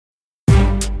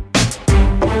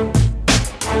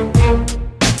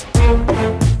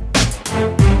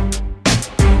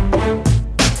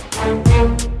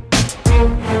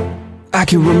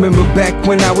can remember back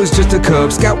when I was just a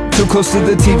Cub Scout, too close to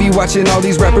the TV watching all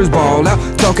these rappers ball out,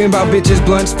 talking about bitches,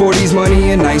 blunts, 40s,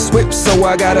 money, and nice whips. So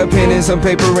I got a pen and some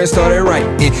paper and started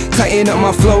writing, tighten up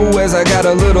my flow as I got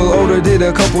a little older. Did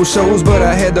a couple shows, but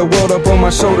I had the world up on my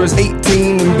shoulders.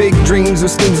 18 and big dreams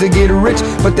with schemes to get rich,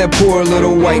 but that poor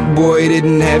little white boy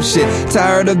didn't have shit.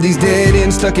 Tired of these dead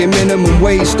ends, stuck in minimum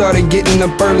wage, started getting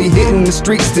up early, hitting the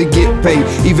streets to get paid.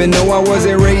 Even though I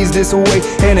wasn't raised this way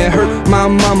and it hurt my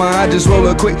mama, I just roll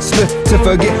a quick split to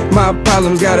forget my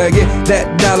problems. Gotta get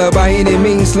that dollar by any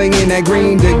means, slinging that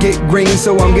green to get green.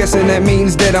 So I'm guessing that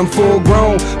means that I'm full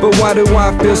grown, but why do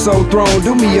I feel so thrown?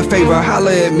 Do me a favor,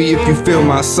 holla at me if you feel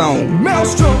my song.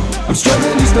 Maelstrom, I'm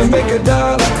struggling just to make a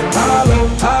dollar. Holla,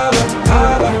 holla,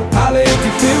 holla, holla if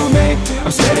you feel me.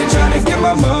 I'm steady trying to get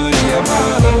my money up.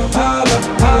 Holla, holla,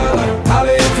 holla,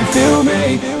 holla if you feel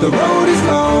me. The road is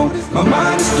long, my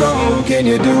mind is strong. Can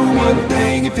you do one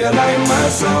thing if you like my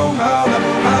song? Holla,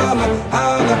 holla,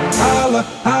 holla, holla,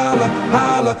 holla,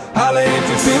 holla, holla if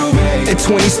you feel me. At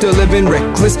 20 still living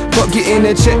reckless, fuck getting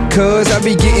a check, cause I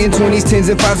be getting 20s, 10s,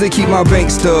 and 5s to keep my bank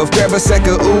stuff. Grab a sack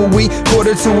of ooh-wee,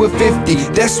 quarter to a 50.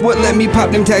 That's what let me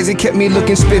pop them tags and kept me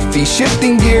looking spiffy.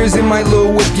 Shifting gears in my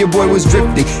little whip, your boy was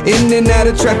drifting in and out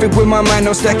of traffic with my mind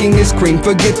on stacking this cream,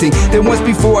 forgetting that once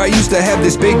before I used to have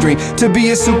this big dream to be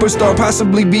a superstar,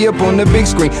 possibly be up on the big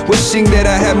screen. Wishing that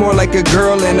I had more like a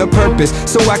girl and a purpose,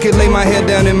 so I could lay my head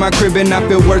down in my crib and not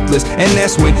feel worthless. And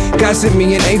that's when God sent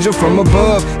me an angel from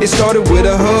above. It started with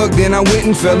a hug, then I went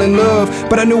and fell in love,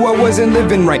 but I knew I wasn't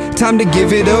living right, time to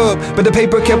give it up. But the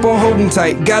paper kept on holding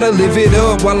tight, gotta live it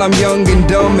up while I'm young and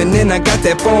dumb. And then I got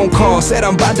that phone call, said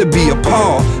I'm about to be a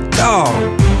Paul. Dawg,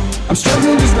 I'm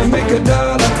struggling just to make a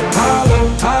dollar. Holla,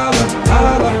 holla,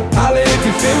 holla, holla if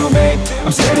you feel me.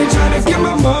 I'm steady trying to get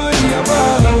my money up.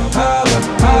 Holla, holla,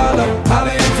 holla,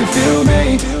 holla if you feel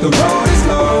me. The road is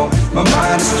long, my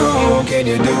mind is strong. Can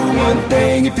you do one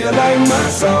thing if you like my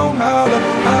song? Holla,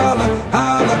 holla,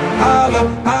 holla, holla,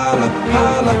 holla,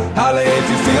 holla, holla if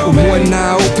you feel me. One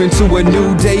eye open to a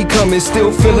new day coming,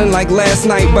 still feeling like last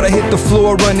night, but I hit the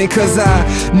floor running, cause I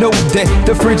know that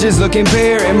the fridge is looking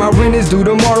bare and my rent is due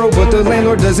tomorrow, but the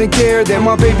landlord doesn't care that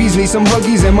my babies need some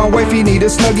huggies and my wifey need a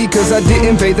snuggie, cause I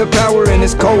didn't pay the power and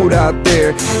it's cold out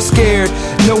there. Scared,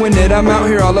 knowing that I'm out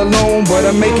here all alone, but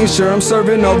I'm making sure I'm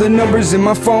serving all the numbers in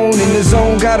my phone. In the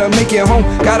zone, gotta make it home,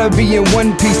 gotta be in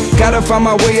one piece, gotta find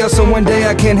my way out so one day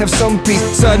I can have some peace.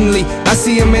 Suddenly, I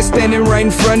see a man standing right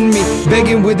in front of me,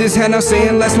 begging with his hand out,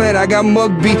 saying last night I got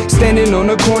mugged beat. Standing on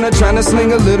the corner trying to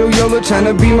sling a little YOLO, trying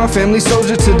to be my family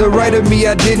soldier. To the right of me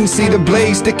I didn't see the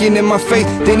blade sticking in my face,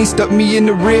 then he stuck me in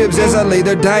the ribs as I lay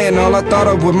there dying. All I thought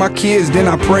of was my kids, then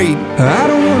I prayed, I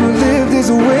don't wanna live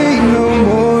this way no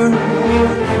more,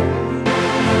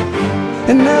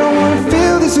 and I don't wanna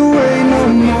feel this way no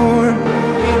more,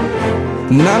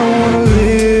 and I don't wanna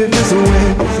live this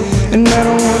way, and I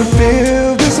don't wanna feel